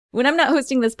When I'm not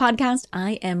hosting this podcast,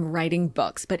 I am writing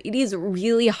books, but it is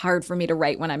really hard for me to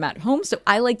write when I'm at home, so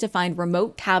I like to find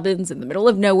remote cabins in the middle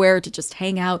of nowhere to just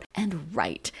hang out and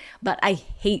write. But I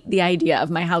hate the idea of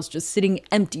my house just sitting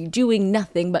empty, doing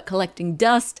nothing but collecting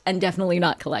dust and definitely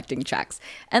not collecting checks.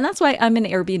 And that's why I'm an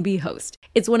Airbnb host.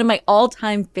 It's one of my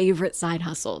all-time favorite side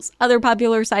hustles. Other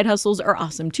popular side hustles are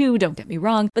awesome too, don't get me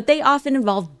wrong, but they often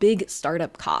involve big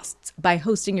startup costs. By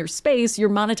hosting your space, you're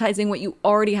monetizing what you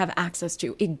already have access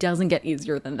to. It doesn't get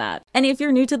easier than that. And if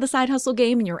you're new to the side hustle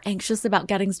game and you're anxious about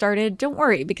getting started, don't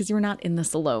worry, because you're not in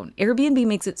this alone. Airbnb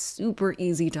makes it super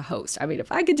easy to host. I mean,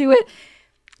 if I could do it,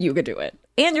 you could do it.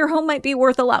 And your home might be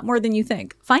worth a lot more than you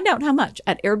think. Find out how much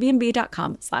at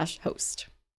airbnb.com/host.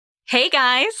 Hey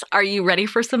guys, are you ready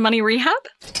for some money rehab?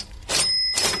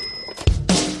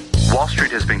 Wall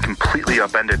Street has been completely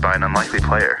upended by an unlikely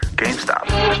player, GameStop.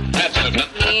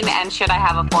 And should I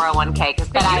have a 401k? Because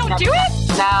then I don't do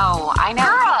it? No, I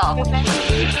know.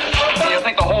 You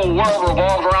think the whole world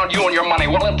revolves around you and your money?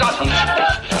 Well, it doesn't.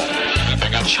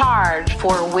 Charge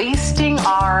for wasting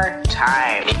our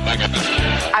time.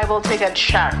 I will take a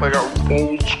check. Like a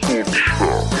old school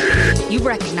check. You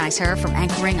recognize her from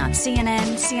anchoring on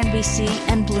CNN, CNBC,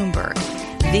 and Bloomberg.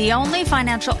 The only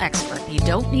financial expert you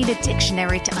don't need a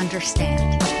dictionary to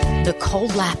understand, Nicole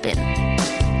Lapin.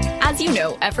 As you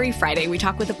know, every Friday we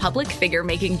talk with a public figure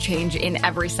making change in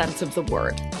every sense of the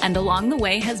word. And along the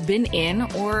way has been in,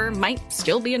 or might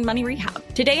still be in, money rehab.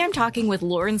 Today I'm talking with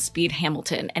Lauren Speed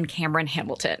Hamilton and Cameron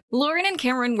Hamilton. Lauren and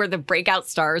Cameron were the breakout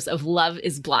stars of Love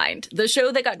is Blind, the show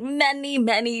that got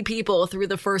many people through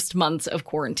the first months of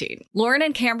quarantine. Lauren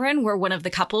and Cameron were one of the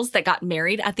couples that got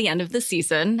married at the end of the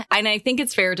season, and I think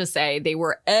it's fair to say they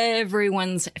were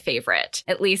everyone's favorite.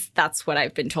 At least that's what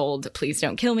I've been told. Please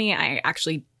don't kill me. I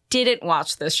actually didn't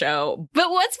watch the show.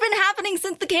 But what's been happening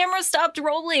since the camera stopped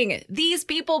rolling? These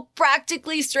people,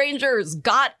 practically strangers,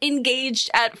 got engaged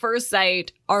at first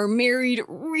sight, are married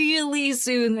really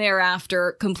soon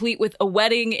thereafter, complete with a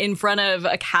wedding in front of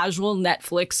a casual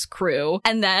Netflix crew,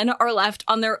 and then are left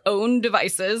on their own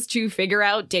devices to figure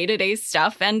out day-to-day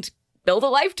stuff and build a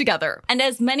life together. And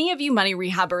as many of you money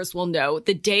rehabbers will know,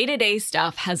 the day-to-day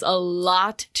stuff has a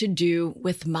lot to do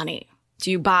with money. Do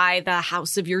you buy the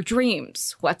house of your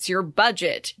dreams? What's your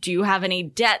budget? Do you have any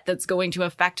debt that's going to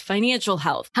affect financial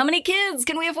health? How many kids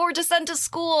can we afford to send to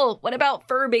school? What about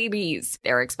fur babies?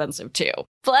 They're expensive too.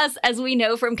 Plus, as we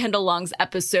know from Kendall Long's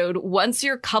episode, once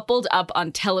you're coupled up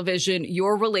on television,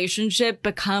 your relationship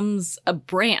becomes a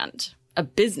brand. A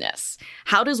business.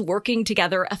 How does working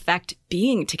together affect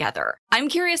being together? I'm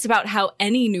curious about how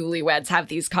any newlyweds have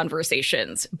these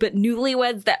conversations, but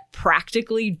newlyweds that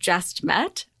practically just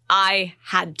met, I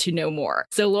had to know more.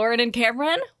 So Lauren and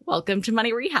Cameron, welcome to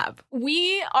Money Rehab.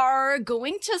 We are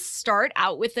going to start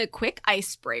out with a quick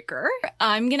icebreaker.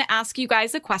 I'm going to ask you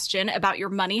guys a question about your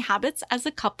money habits as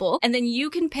a couple, and then you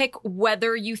can pick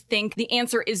whether you think the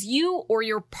answer is you or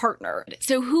your partner.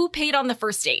 So who paid on the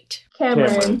first date?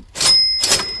 Cameron.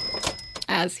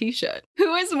 As he should.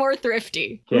 Who is more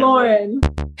thrifty? Cameron. Lauren.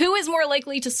 Who is more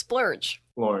likely to splurge?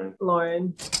 Lauren.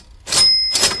 Lauren.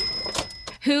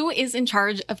 Who is in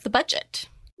charge of the budget?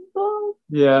 Both.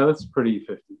 Yeah, that's pretty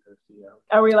 50-50. Yeah.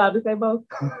 Are we allowed to say both?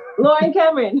 Lauren,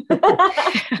 Cameron.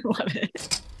 Love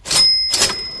it.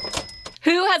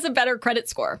 Who has a better credit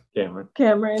score? Cameron.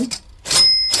 Cameron.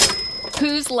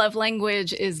 Whose love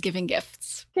language is giving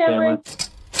gifts? Cameron.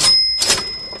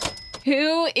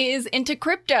 Who is into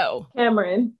crypto?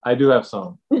 Cameron. I do have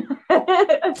some. Who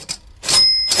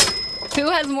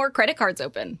has more credit cards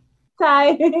open?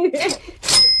 Ty.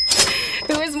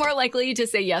 Who is more likely to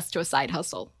say yes to a side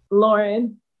hustle?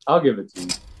 Lauren. I'll give it to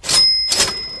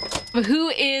you. Who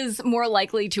is more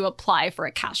likely to apply for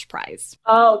a cash prize?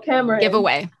 Oh, Cameron.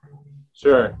 Giveaway.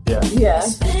 Sure, yeah. Yeah.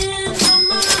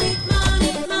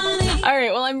 All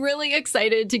right, well, I'm really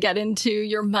excited to get into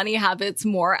your money habits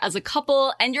more as a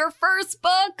couple and your first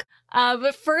book.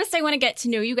 But first, I want to get to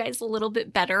know you guys a little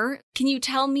bit better. Can you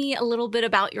tell me a little bit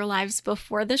about your lives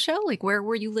before the show? Like, where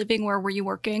were you living? Where were you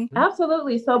working?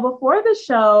 Absolutely. So before the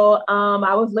show,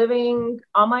 I was living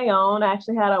on my own. I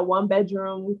actually had a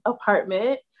 1-bedroom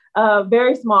apartment,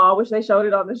 very small, which they showed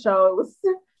it on the show. It was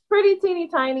pretty teeny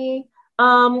tiny.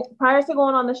 Prior to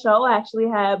going on the show, I actually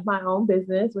had my own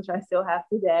business, which I still have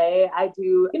today. I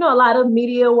do, a lot of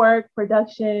media work,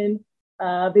 production,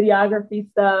 videography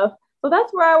stuff. So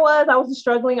that's where I was. I was a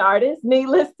struggling artist.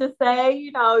 Needless to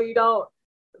say,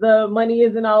 the money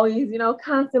isn't always,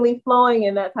 constantly flowing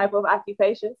in that type of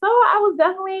occupation. So I was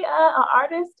definitely an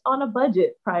artist on a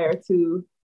budget prior to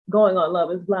going on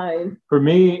Love is Blind? For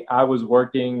me, I was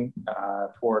working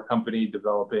for a company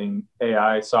developing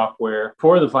AI software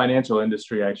for the financial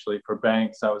industry, actually, for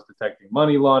banks. I was detecting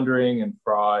money laundering and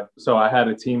fraud. So I had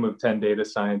a team of 10 data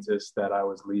scientists that I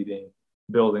was leading,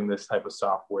 building this type of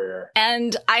software.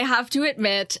 And I have to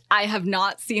admit, I have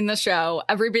not seen the show.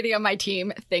 Everybody on my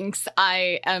team thinks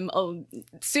I am a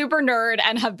super nerd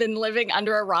and have been living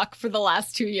under a rock for the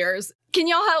last 2 years. Can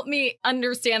y'all help me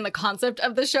understand the concept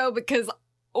of the show? Because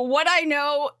what I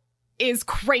know is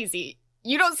crazy.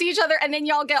 You don't see each other and then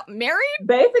y'all get married?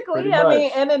 Basically, I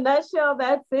mean, in a nutshell,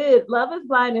 that's it. Love is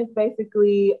Blind is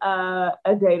basically a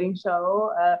dating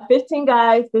show. 15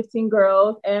 guys, 15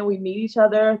 girls, and we meet each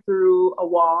other through a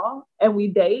wall and we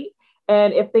date.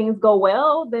 And if things go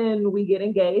well, then we get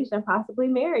engaged and possibly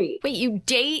married. Wait, you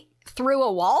date through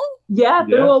a wall? Yeah,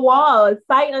 through a wall. It's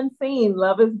sight unseen.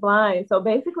 Love is blind. So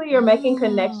basically, you're making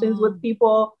connections with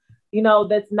people, you know,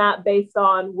 that's not based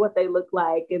on what they look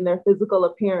like and their physical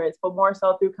appearance, but more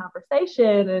so through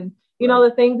conversation and, you know,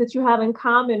 the things that you have in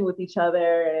common with each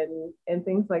other and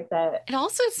things like that. It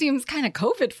also seems kind of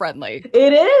COVID friendly.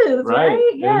 It is, right?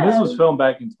 Yeah. And this was filmed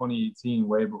back in 2018,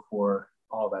 way before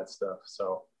all that stuff.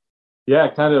 So yeah,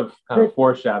 kind of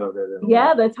foreshadowed it.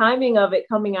 Yeah, the timing of it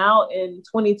coming out in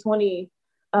 2020,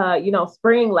 you know,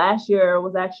 spring last year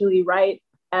was actually right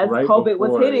as COVID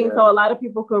was hitting. Yeah. So a lot of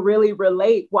people could really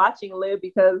relate watching Live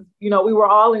because, you know, we were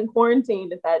all in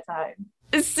quarantine at that time.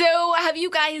 So have you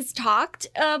guys talked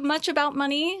much about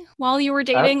money while you were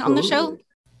dating on the show?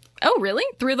 Oh, really?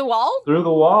 Through the wall? Through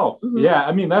the wall. Mm-hmm. Yeah.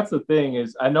 I mean, that's the thing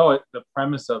is I know the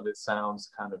premise of it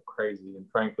sounds kind of crazy. And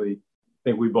frankly, I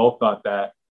think we both thought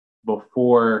that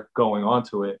before going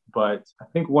onto it. But I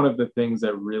think one of the things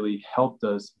that really helped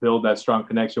us build that strong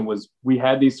connection was we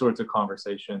had these sorts of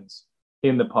conversations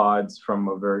in the pods from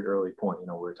a very early point. You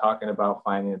know, we were talking about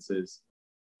finances.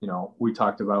 You know, we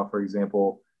talked about, for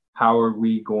example, how are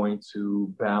we going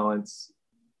to balance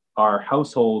our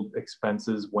household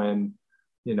expenses when,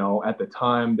 you know, at the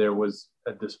time there was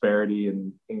a disparity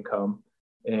in income.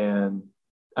 And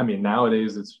I mean,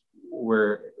 nowadays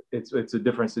it's a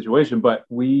different situation, but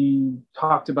we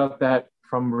talked about that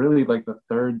from really like the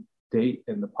third date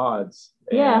in the pods.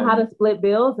 Yeah, how to split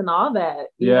bills and all that,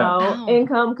 you know,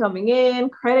 income coming in,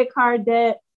 credit card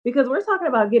debt, because we're talking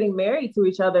about getting married to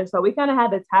each other. So we kind of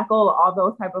had to tackle all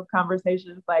those type of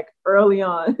conversations like early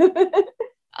on.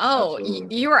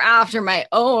 You were after my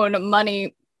own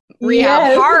money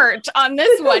rehab heart on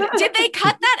this one. Did they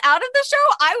cut that out of the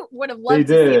show? I would have loved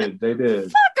to see them. They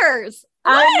did. Fuckers.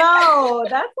 I know.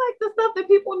 That's like the stuff that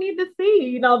people need to see,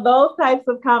 you know, those types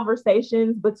of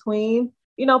conversations between,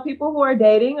 you know, people who are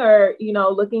dating or, you know,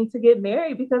 looking to get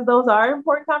married, because those are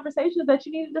important conversations that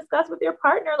you need to discuss with your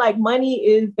partner. Like money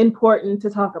is important to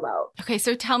talk about. Okay.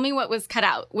 So tell me what was cut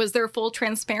out. Was there full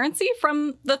transparency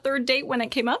from the third date when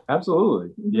it came up? Absolutely.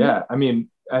 Mm-hmm. Yeah. I mean,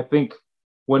 I think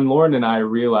when Lauren and I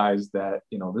realized that,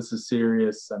 you know, this is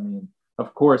serious. I mean,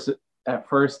 of course, at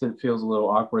first it feels a little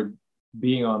awkward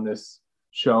being on this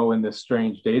show and this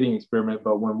strange dating experiment.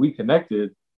 But when we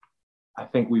connected, I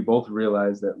think we both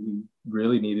realized that we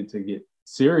really needed to get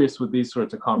serious with these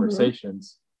sorts of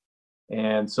conversations. Mm-hmm.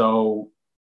 And so,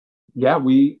 yeah,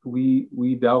 we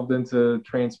delved into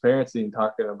transparency and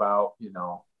talking about, you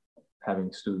know,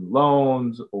 having student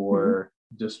loans or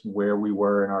just where we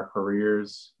were in our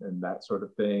careers and that sort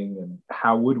of thing. And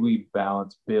how would we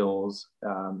balance bills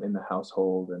in the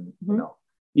household? And, you know,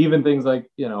 even things like,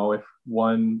 you know,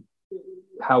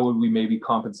 how would we maybe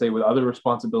compensate with other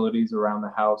responsibilities around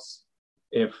the house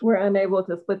if we're unable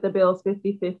to split the bills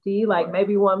 50-50, like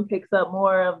maybe one picks up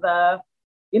more of the,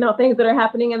 you know, things that are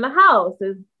happening in the house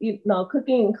is, you know,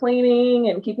 cooking and cleaning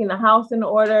and keeping the house in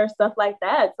order, stuff like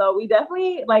that. So we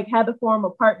definitely like had to form a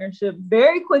partnership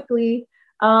very quickly,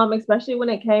 especially when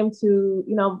it came to,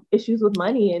 you know, issues with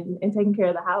money and taking care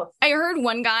of the house. I heard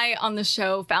one guy on the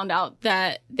show found out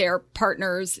that their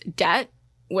partner's debt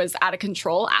was out of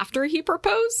control after he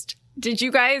proposed. Did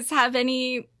you guys have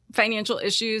any financial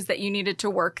issues that you needed to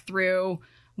work through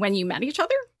when you met each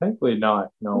other? Thankfully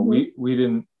not. No, we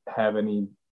didn't have any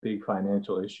big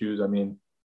financial issues. I mean,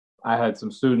 I had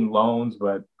some student loans,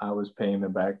 but I was paying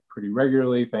them back pretty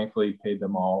regularly. Thankfully, paid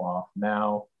them all off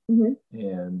now. Mm-hmm.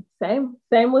 And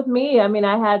same with me. I mean,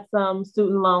 I had some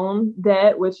student loan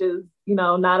debt, which is, you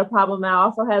know, not a problem. I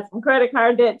also had some credit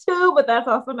card debt too, but that's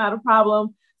also not a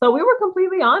problem. So we were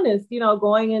completely honest, you know,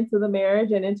 going into the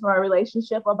marriage and into our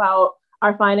relationship about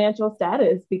our financial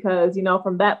status, because, you know,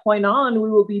 from that point on, we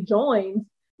will be joined.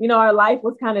 You know, our life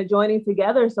was kind of joining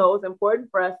together. So it was important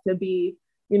for us to be,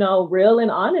 real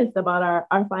and honest about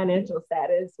our financial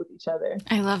status with each other.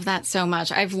 I love that so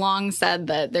much. I've long said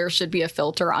that there should be a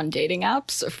filter on dating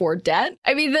apps for debt.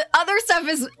 I mean, the other stuff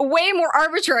is way more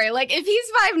arbitrary. Like if he's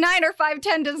 5'9" or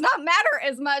 5'10" does not matter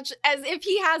as much as if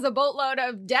he has a boatload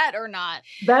of debt or not.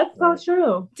 That's so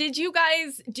true. Did you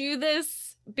guys do this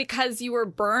because you were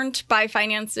burnt by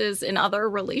finances in other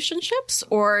relationships,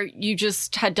 or you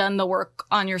just had done the work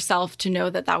on yourself to know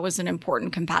that that was an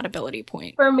important compatibility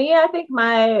point? For me, I think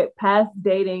my past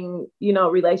dating,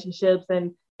 relationships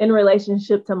and in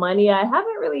relationship to money, I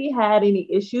haven't really had any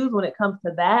issues when it comes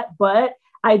to that, but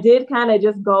I did kind of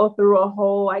just go through a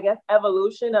whole, I guess,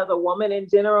 evolution as a woman in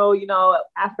general.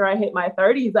 After I hit my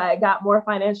 30s, I got more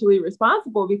financially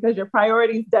responsible because your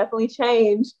priorities definitely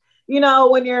change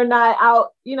when you're not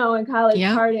out, in college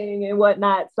partying and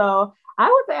whatnot. So I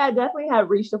would say I definitely have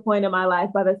reached a point in my life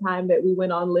by the time that we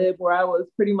went on Live where I was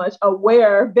pretty much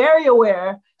very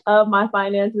aware of my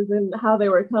finances and how they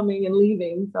were coming and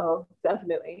leaving. So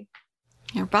definitely.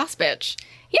 You're a boss bitch.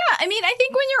 Yeah, I mean, I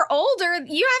think when you're older,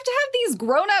 you have to have these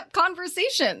grown-up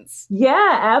conversations.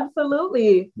 Yeah,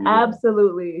 absolutely. Yeah.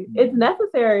 Absolutely. It's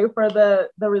necessary for the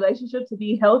relationship to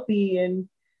be healthy and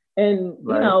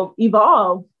right.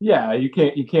 Evolve. Yeah, you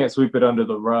can't sweep it under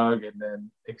the rug and then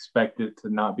expect it to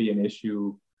not be an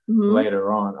issue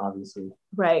later on, obviously.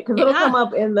 Right, because it'll come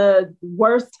up in the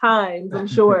worst times, I'm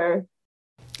sure.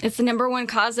 It's the number one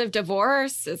cause of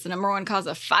divorce. It's the number one cause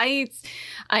of fights.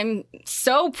 I'm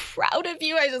so proud of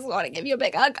you. I just want to give you a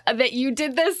big hug that you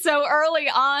did this so early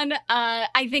on.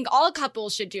 I think all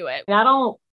couples should do it. I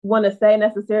don't want to say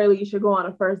necessarily you should go on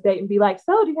a first date and be like,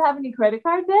 so do you have any credit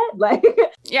card debt?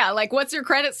 Like what's your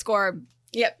credit score?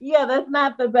 Yep. Yeah, that's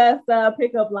not the best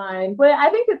pickup line. But I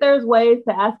think that there's ways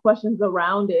to ask questions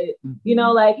around it.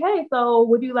 Mm-hmm. Hey, so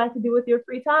what do you like to do with your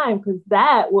free time? Because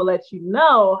that will let you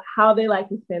know how they like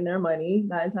to spend their money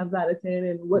 9 times out of 10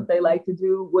 and what they like to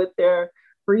do with their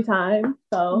free time.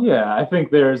 So yeah, I think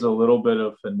there's a little bit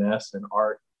of finesse and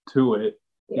art to it.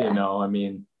 Yeah. I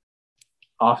mean,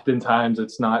 oftentimes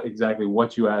it's not exactly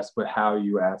what you ask, but how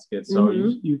you ask it. So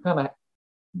you kind of,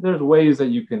 there's ways that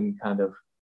you can kind of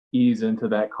ease into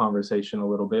that conversation a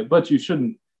little bit, but you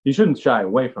shouldn't shy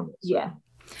away from it. So. Yeah.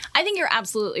 I think you're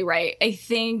absolutely right. I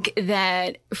think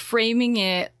that framing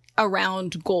it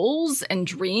around goals and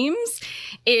dreams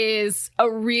is a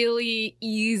really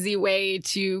easy way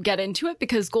to get into it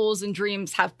because goals and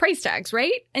dreams have price tags,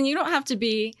 right? And you don't have to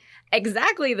be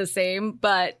exactly the same,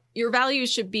 but your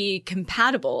values should be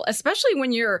compatible, especially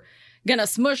when you're gonna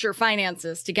smush your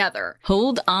finances together.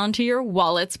 Hold on to your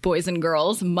wallets, boys and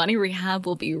girls. Money Rehab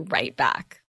will be right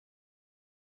back.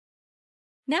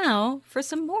 Now for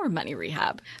some more Money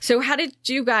Rehab. So how did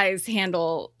you guys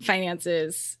handle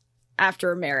finances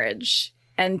after marriage?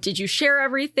 And did you share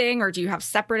everything or do you have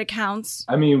separate accounts?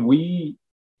 I mean, we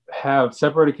have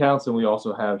separate accounts and we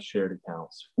also have shared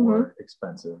accounts for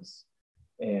expenses.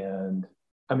 And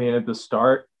I mean, at the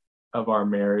start of our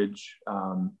marriage,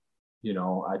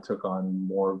 I took on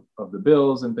more of the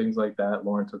bills and things like that.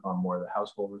 Lauren took on more of the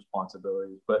household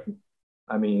responsibilities. But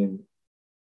I mean,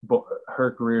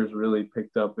 her career's really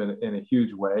picked up in a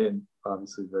huge way, and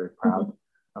obviously very proud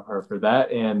of her for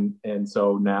that. And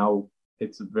so now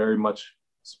it's very much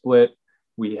split.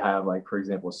 We have, for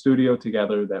example, a studio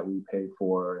together that we pay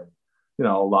for, and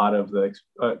a lot of the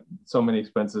so many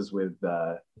expenses with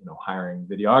hiring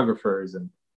videographers and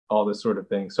all this sort of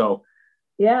thing. So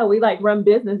yeah, we run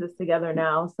businesses together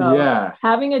now. So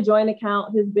having a joint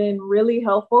account has been really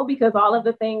helpful because all of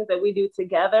the things that we do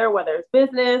together, whether it's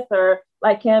business or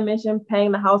like Cam mentioned,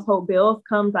 paying the household bills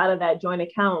comes out of that joint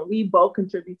account. We both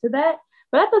contribute to that.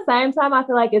 But at the same time, I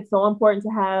feel like it's so important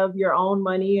to have your own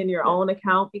money in your own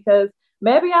account because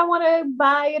maybe I want to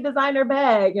buy a designer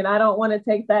bag and I don't want to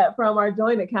take that from our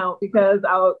joint account because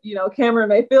Cameron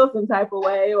may feel some type of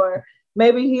way, or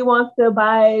maybe he wants to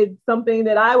buy something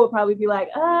that I would probably be like,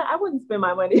 I wouldn't spend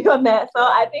my money on that. So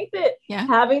I think that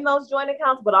having those joint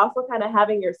accounts, but also kind of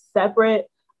having your separate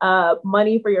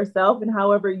money for yourself and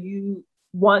however you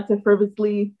want to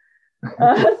frivolously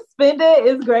spend it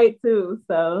is great too.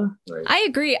 So I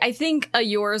agree. I think a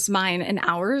yours, mine, and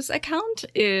ours account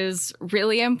is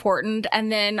really important.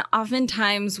 And then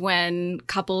oftentimes when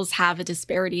couples have a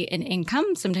disparity in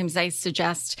income, sometimes I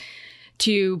suggest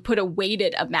to put a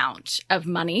weighted amount of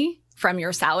money from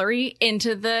your salary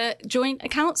into the joint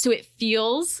account so it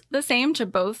feels the same to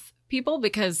both people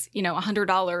because,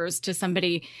 $100 to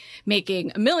somebody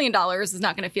making $1 million is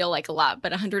not going to feel like a lot,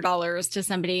 but $100 to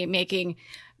somebody making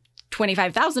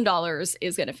 $25,000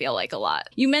 is going to feel like a lot.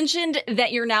 You mentioned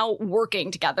that you're now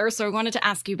working together. So I wanted to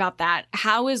ask you about that.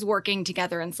 How is working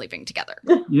together and sleeping together?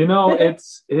 You know, it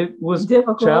was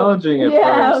difficult, challenging at first.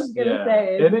 I was gonna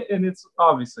say. And it's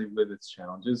obviously with its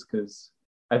challenges, because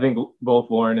I think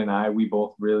both Lauren and we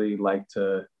both really like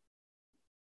to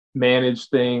manage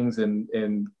things and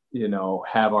you know,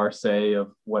 have our say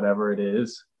of whatever it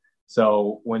is.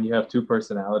 So when you have two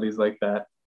personalities like that,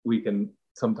 we can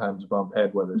sometimes bump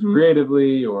head, whether it's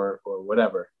creatively or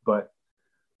whatever. But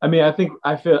I mean, I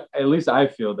feel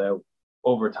that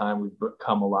over time we've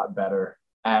become a lot better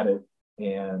at it,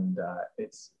 and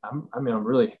I'm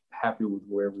really happy with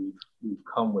where we've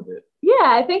come with it. Yeah,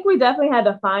 I think we definitely had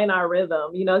to find our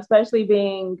rhythm, you know, especially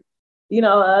being, you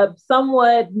know, a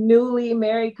somewhat newly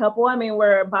married couple. I mean,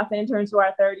 we're about to enter into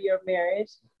our third year of marriage.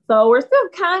 So we're still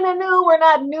kind of new. We're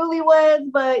not newlyweds,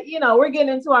 but, you know, we're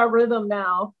getting into our rhythm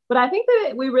now. But I think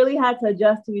that we really had to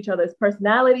adjust to each other's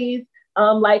personalities.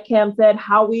 Like Cam said,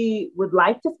 how we would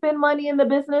like to spend money in the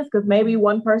business, because maybe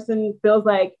one person feels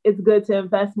like it's good to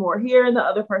invest more here and the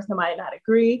other person might not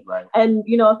agree. Right. And,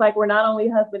 you know, it's like we're not only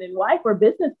husband and wife, we're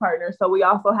business partners. So we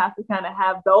also have to kind of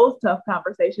have those tough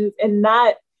conversations and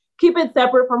not keep it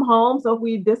separate from home. So if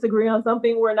we disagree on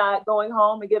something, we're not going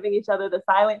home and giving each other the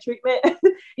silent treatment,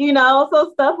 you know,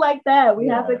 so stuff like that. We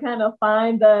have to kind of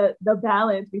find the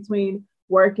balance between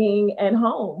working and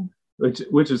home.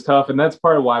 Which is tough. And that's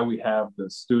part of why we have the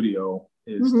studio,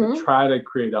 is to try to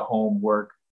create a home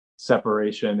work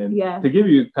separation. And to give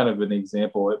you kind of an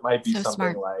example, it might be something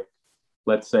smart. Like,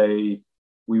 let's say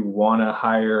we want to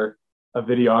hire a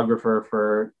videographer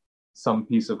for some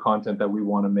piece of content that we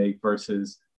want to make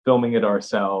versus filming it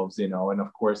ourselves, you know, and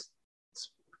of course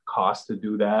it's cost to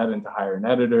do that and to hire an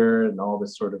editor and all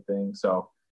this sort of thing.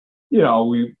 So, you know,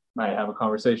 we might have a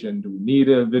conversation. Do we need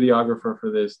a videographer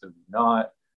for this? Do we not?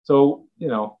 So, you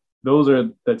know, those are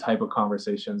the type of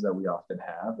conversations that we often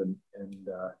have. And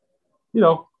you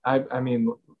know, I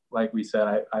mean, like we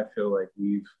said, I feel like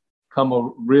we've come a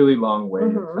really long way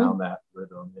and found that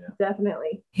rhythm. Yeah,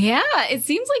 definitely. Yeah, it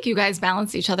seems like you guys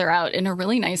balance each other out in a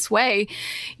really nice way.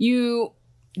 You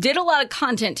did a lot of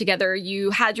content together. You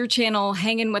had your channel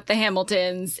Hanging with the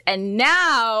Hamiltons, and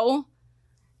now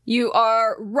you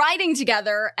are writing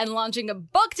together and launching a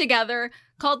book together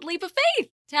called Leap of Faith.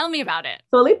 Tell me about it.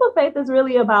 So Leap of Faith is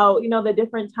really about, you know, the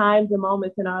different times and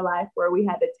moments in our life where we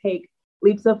had to take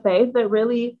leaps of faith that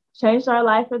really changed our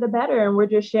life for the better. And we're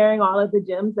just sharing all of the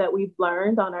gems that we've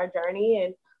learned on our journey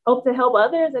and hope to help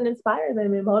others and inspire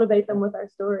them and motivate them with our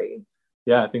story.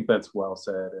 Yeah, I think that's well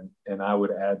said. And I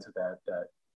would add to that,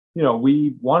 you know,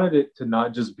 we wanted it to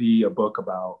not just be a book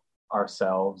about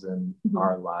ourselves and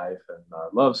our life and our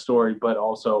love story, but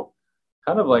also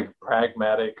kind of like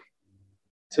pragmatic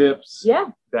tips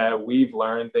that we've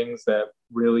learned, things that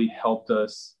really helped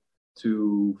us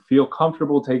to feel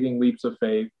comfortable taking leaps of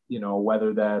faith, you know,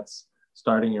 whether that's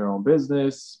starting your own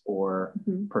business or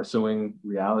pursuing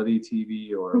reality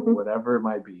TV or whatever it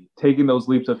might be. Taking those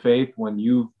leaps of faith when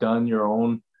you've done your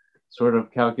own sort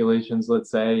of calculations, let's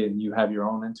say, and you have your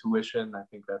own intuition. I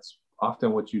think that's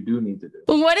often what you do need to do.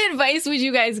 What advice would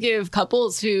you guys give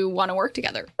couples who want to work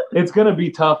together? It's going to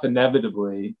be tough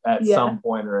inevitably at some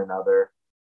point or another.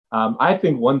 I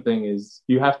think one thing is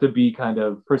you have to be kind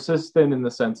of persistent in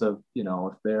the sense of, you know,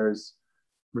 if there's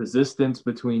resistance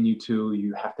between you two,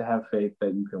 you have to have faith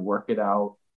that you can work it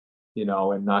out, you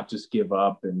know, and not just give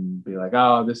up and be like,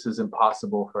 oh, this is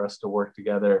impossible for us to work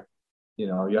together. You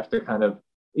know, you have to kind of,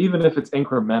 even if it's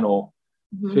incremental,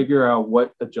 figure out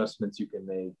what adjustments you can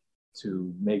make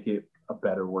to make it a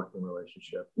better working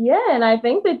relationship. Yeah, and I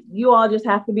think that you all just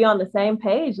have to be on the same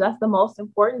page. That's the most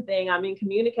important thing. I mean,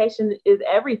 communication is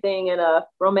everything in a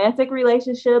romantic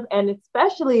relationship and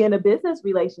especially in a business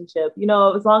relationship. You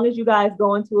know, as long as you guys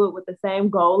go into it with the same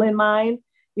goal in mind,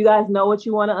 you guys know what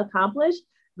you want to accomplish.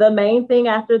 The main thing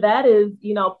after that is,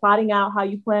 you know, plotting out how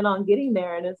you plan on getting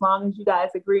there. And as long as you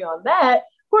guys agree on that,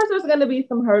 of course, there's going to be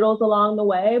some hurdles along the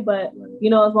way, but, you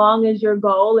know, as long as your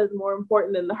goal is more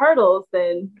important than the hurdles,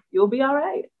 then you'll be all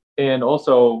right. And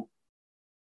also,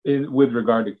 with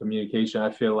regard to communication,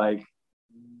 I feel like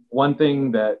one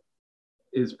thing that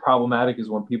is problematic is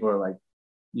when people are like,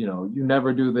 you know, you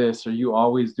never do this or you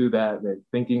always do that. They're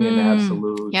thinking in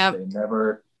absolutes. They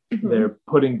never, they're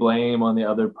putting blame on the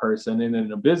other person. And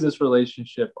in a business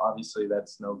relationship, obviously,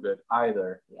 that's no good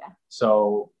either. Yeah.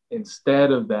 So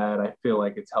instead of that, I feel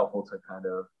like it's helpful to kind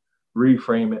of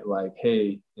reframe it like,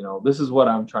 hey, you know, this is what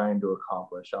I'm trying to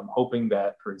accomplish. I'm hoping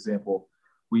that, for example,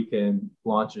 we can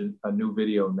launch a new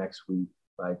video next week.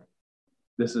 Like,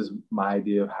 this is my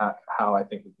idea of how I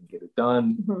think we can get it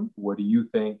done. What do you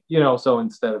think? You know, so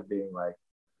instead of being like,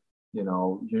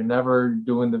 you're never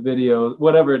doing the videos,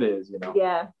 whatever it is,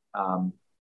 Yeah.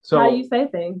 So how you say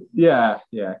things. Yeah.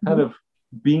 Kind of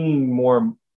being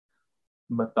more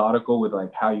methodical with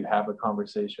like how you have a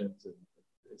conversation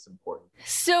is important.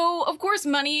 So, of course,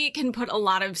 money can put a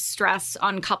lot of stress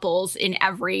on couples in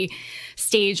every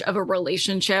stage of a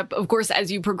relationship. Of course,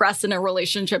 as you progress in a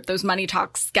relationship, those money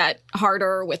talks get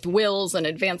harder with wills and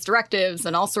advance directives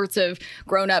and all sorts of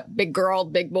grown-up big girl,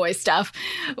 big boy stuff.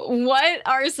 What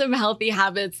are some healthy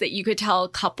habits that you could tell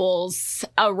couples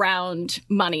around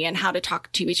money and how to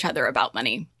talk to each other about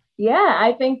money? Yeah,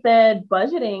 I think that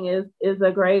budgeting is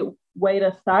a great way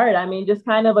to start. I mean, just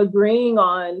kind of agreeing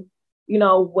on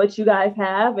what you guys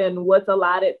have and what's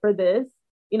allotted for this.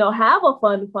 Have a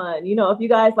fun. If you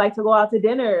guys like to go out to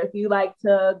dinner, if you like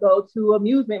to go to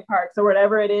amusement parks or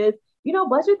whatever it is,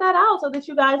 budget that out so that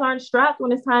you guys aren't strapped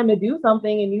when it's time to do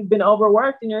something and you've been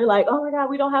overworked and you're like, oh my God,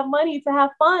 we don't have money to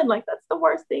have fun. Like, that's the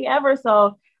worst thing ever.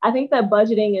 So I think that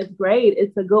budgeting is great.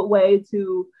 It's a good way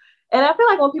to, and I feel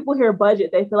like when people hear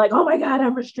budget, they feel like, oh my God,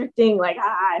 I'm restricting. Like,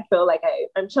 I feel like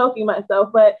I'm choking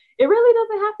myself, but it really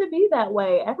doesn't have to be that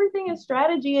way. Everything is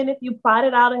strategy. And if you plot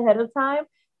it out ahead of time,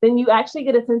 then you actually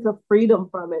get a sense of freedom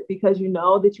from it because you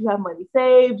know that you have money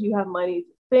saved, you have money to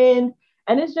spend,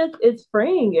 and it's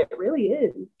freeing. It really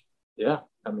is. Yeah.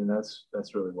 I mean, that's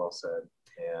really well said.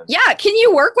 And yeah. Can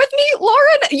you work with me,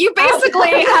 Lauren? You basically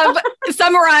have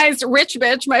summarized Rich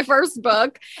Bitch, my first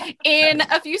book, in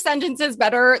a few sentences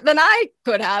better than I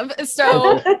could have.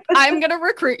 So I'm going to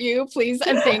recruit you, please.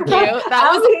 And thank you.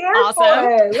 That was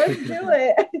awesome. Let's do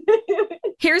it.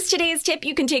 Here's today's tip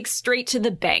you can take straight to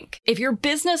the bank. If your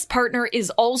business partner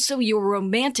is also your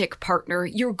romantic partner,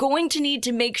 you're going to need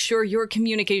to make sure your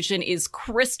communication is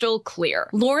crystal clear.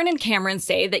 Lauren and Cameron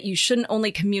say that you shouldn't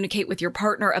only communicate with your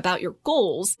partner about your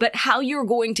goals, but how you're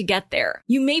going to get there.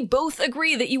 You may both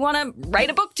agree that you want to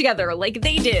write a book together like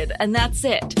they did, and that's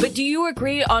it. But do you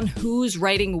agree on who's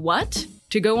writing what?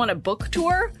 To go on a book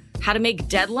tour? How to make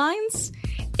deadlines?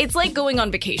 It's like going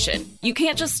on vacation. You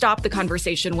can't just stop the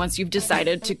conversation once you've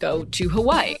decided to go to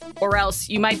Hawaii. Or else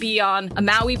you might be on a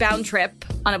Maui-bound trip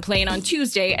on a plane on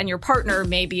Tuesday, and your partner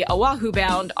may be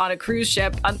Oahu-bound on a cruise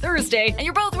ship on Thursday, and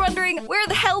you're both wondering where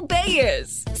the hell Bay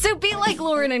is. So be like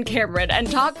Lauren and Cameron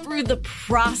and talk through the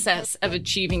process of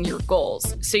achieving your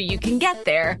goals so you can get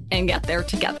there and get there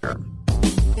together.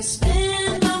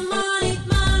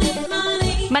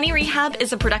 Money Rehab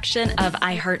is a production of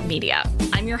iHeartMedia.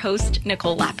 I'm your host,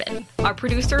 Nicole Lappin. Our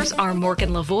producers are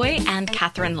Morgan Lavoie and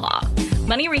Catherine Law.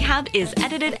 Money Rehab is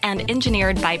edited and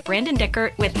engineered by Brandon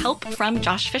Dickert with help from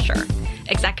Josh Fisher.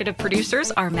 Executive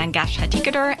producers are Mangesh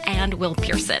Hattikudur and Will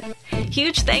Pearson.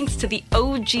 Huge thanks to the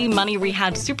OG Money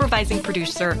Rehab supervising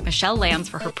producer, Michelle Lands,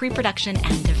 for her pre-production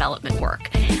and development work.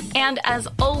 And as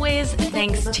always,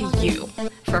 thanks to you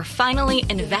for finally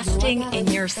investing in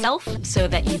yourself so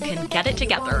that you can get it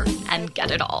together and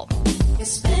get it all.